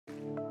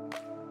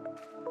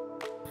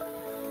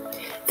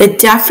The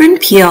Dufferin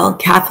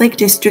Catholic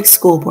District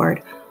School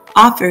Board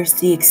offers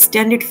the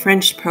Extended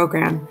French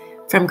program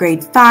from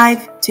grade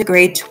 5 to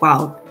grade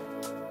 12.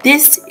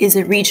 This is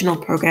a regional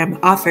program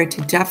offered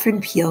to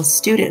Dufferin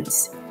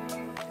students.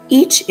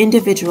 Each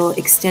individual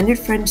Extended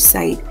French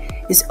site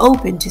is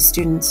open to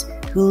students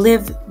who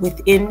live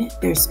within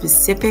their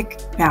specific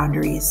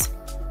boundaries.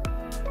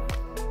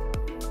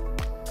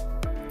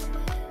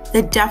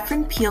 The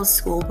Dufferin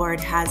School Board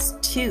has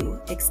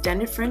 2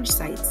 Extended French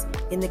sites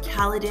in the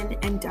Caledon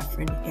and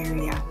Dufferin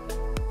area,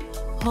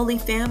 Holy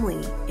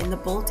Family in the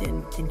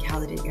Bolton and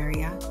Caledon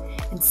area,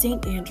 and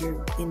St.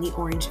 Andrew in the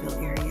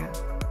Orangeville area.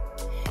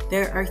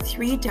 There are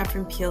 3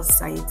 Dufferin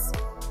sites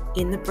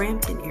in the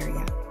Brampton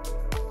area: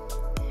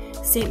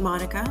 St.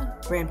 Monica,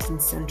 Brampton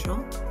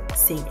Central,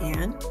 St.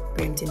 Anne,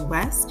 Brampton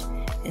West,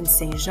 and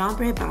St.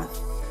 Jean-Brébeuf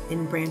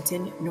in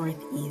Brampton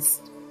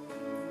Northeast.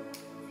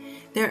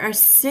 There are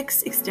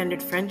 6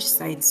 Extended French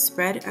sites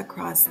spread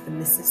across the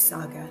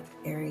Mississauga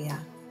area.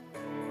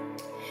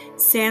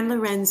 San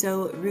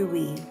Lorenzo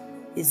Rui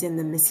is in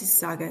the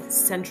Mississauga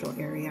Central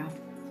area,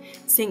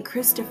 St.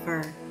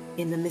 Christopher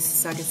in the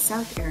Mississauga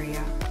South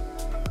area,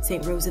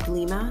 St. Rose of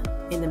Lima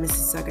in the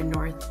Mississauga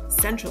North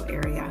Central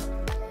area,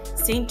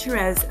 St.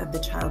 Therese of the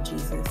Child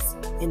Jesus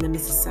in the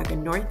Mississauga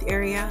North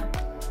area,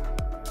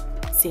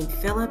 St.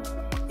 Philip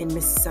in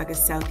Mississauga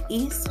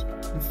Southeast,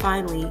 and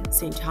finally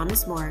St.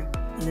 Thomas More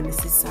in the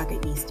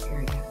Mississauga East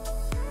area.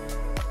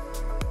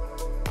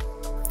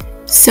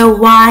 So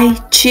why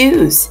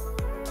choose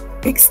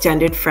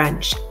Extended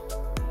French?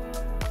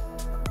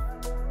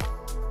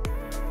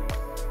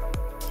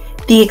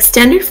 The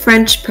Extended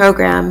French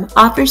program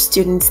offers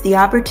students the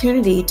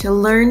opportunity to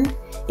learn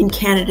in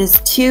Canada's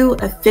 2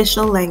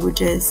 official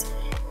languages,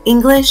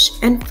 English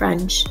and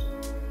French.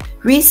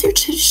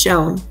 Research has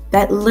shown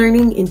that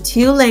learning in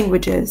 2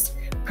 languages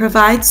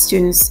provides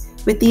students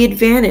with the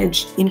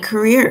advantage in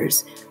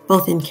careers,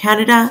 both in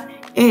Canada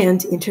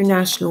and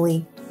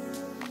internationally.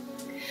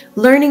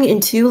 Learning in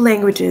 2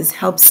 languages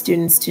helps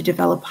students to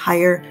develop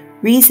higher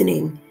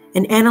reasoning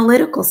and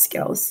analytical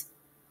skills.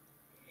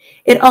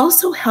 It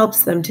also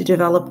helps them to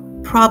develop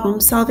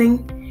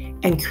problem-solving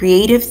and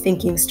creative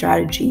thinking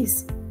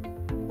strategies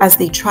as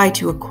they try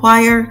to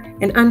acquire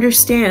and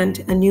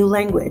understand a new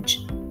language.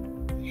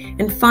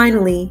 And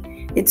finally,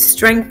 it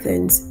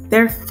strengthens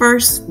their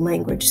first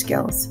language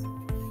skills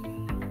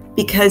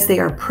because they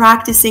are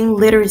practicing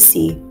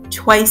literacy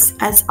twice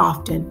as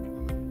often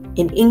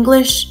in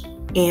English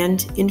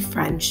and in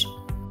French.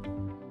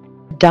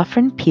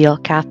 Dufferin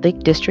Catholic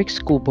District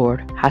School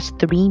Board has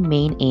 3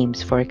 main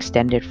aims for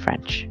Extended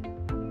French.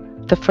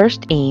 The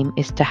first aim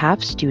is to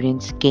have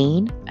students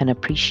gain an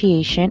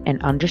appreciation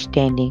and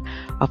understanding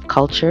of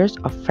cultures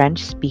of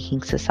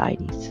French-speaking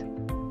societies.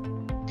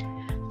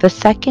 The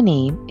second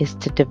aim is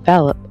to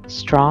develop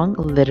strong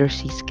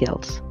literacy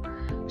skills,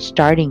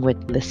 starting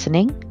with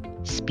listening,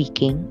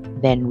 speaking,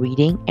 then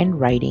reading and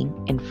writing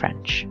in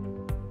French.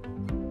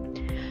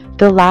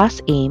 The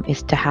last aim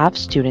is to have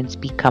students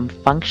become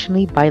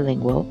functionally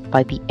bilingual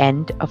by the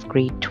end of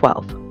grade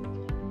 12.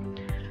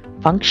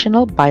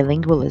 Functional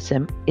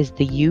bilingualism is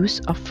the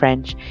use of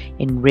French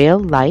in real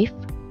life,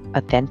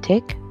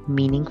 authentic,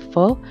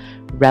 meaningful,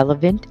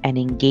 relevant, and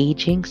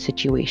engaging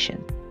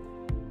situations.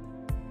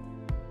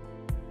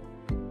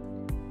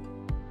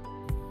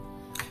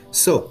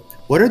 So,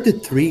 what are the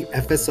 3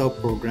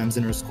 FSL programs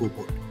in our school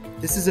board?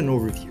 This is an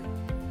overview.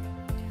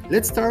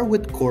 Let's start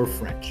with Core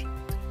French.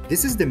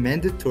 This is the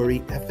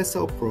mandatory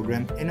FSL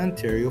program in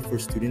Ontario for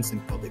students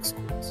in public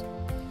schools.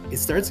 It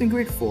starts in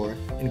grade 4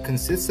 and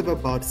consists of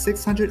about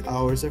 600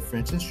 hours of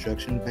French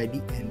instruction by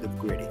the end of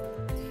grade 8.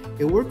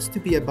 It works to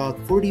be about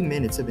 40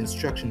 minutes of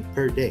instruction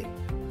per day.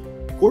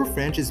 Core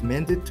French is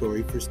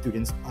mandatory for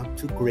students up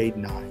to grade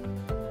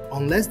 9,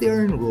 unless they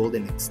are enrolled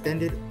in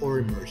extended or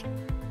immersion.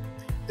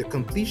 The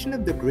completion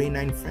of the grade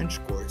 9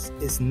 French course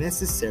is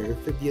necessary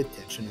for the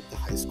obtention of the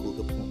high school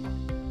diploma.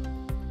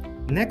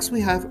 Next,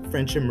 we have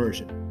French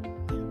immersion,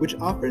 which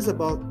offers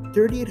about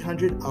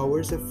 3,800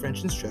 hours of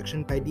French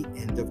instruction by the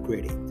end of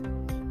grade 8.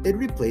 It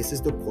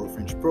replaces the Core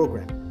French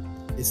program.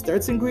 It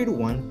starts in grade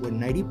 1 with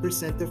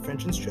 90% of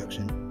French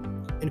instruction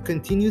and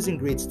continues in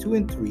grades 2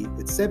 and 3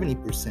 with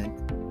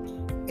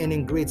 70%, and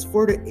in grades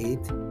 4 to 8,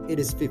 it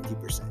is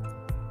 50%.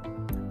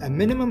 A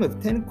minimum of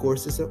 10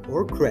 courses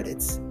or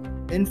credits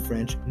in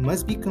French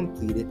must be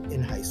completed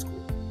in high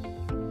school.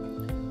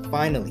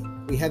 Finally,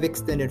 we have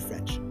Extended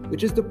French,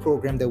 which is the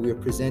program that we are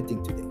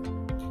presenting today.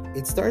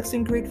 It starts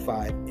in grade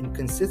 5 and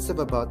consists of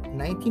about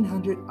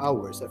 1,900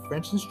 hours of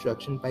French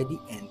instruction by the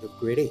end of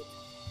grade 8.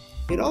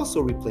 It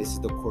also replaces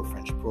the Core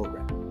French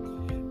program.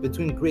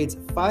 Between grades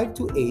 5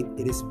 to 8,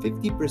 it is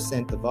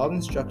 50% of all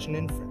instruction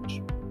in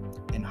French.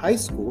 In high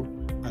school,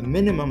 a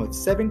minimum of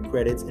 7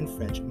 credits in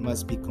French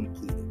must be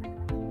completed.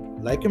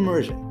 Like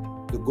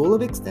immersion, the goal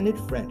of Extended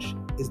French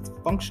is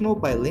functional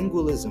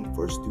bilingualism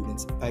for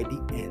students by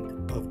the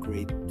end of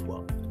grade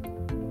 12.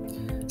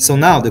 So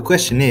now the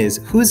question is,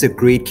 who is a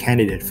great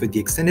candidate for the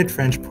Extended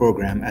French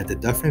program at the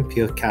Dufferin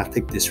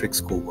Catholic District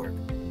School Board?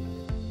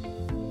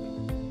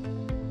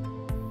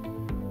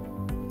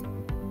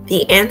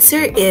 The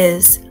answer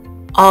is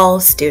all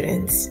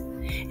students.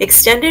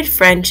 Extended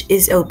French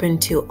is open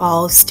to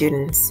all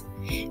students.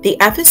 The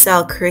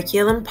FSL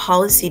curriculum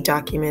policy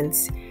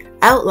documents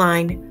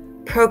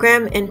outline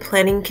program and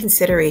planning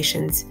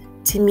considerations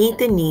to meet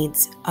the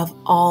needs of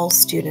all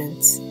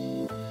students.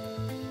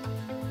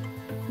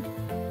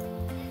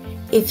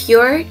 If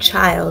your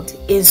child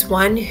is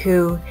one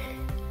who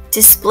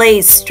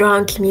displays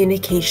strong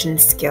communication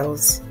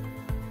skills,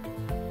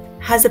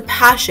 has a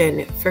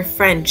passion for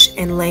French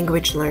and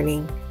language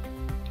learning,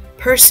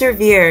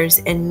 perseveres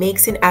and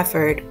makes an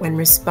effort when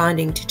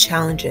responding to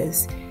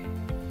challenges,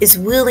 is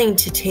willing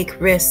to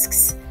take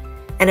risks,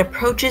 and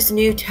approaches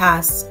new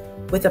tasks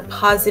with a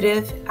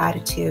positive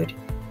attitude,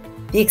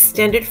 the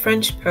Extended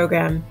French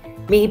program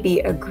may be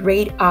a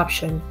great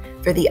option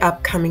for the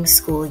upcoming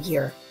school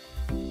year.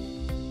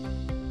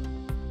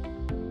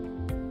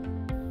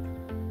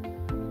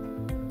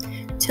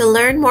 To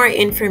learn more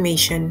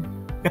information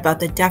about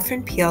the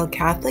Dufferin Peel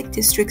Catholic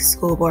District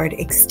School Board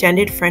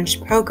Extended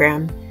French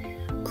program,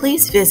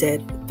 please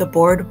visit the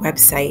board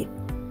website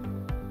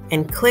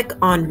and click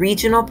on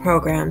Regional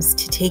Programs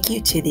to take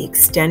you to the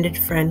Extended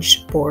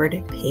French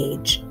Board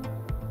page.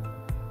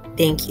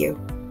 Thank you.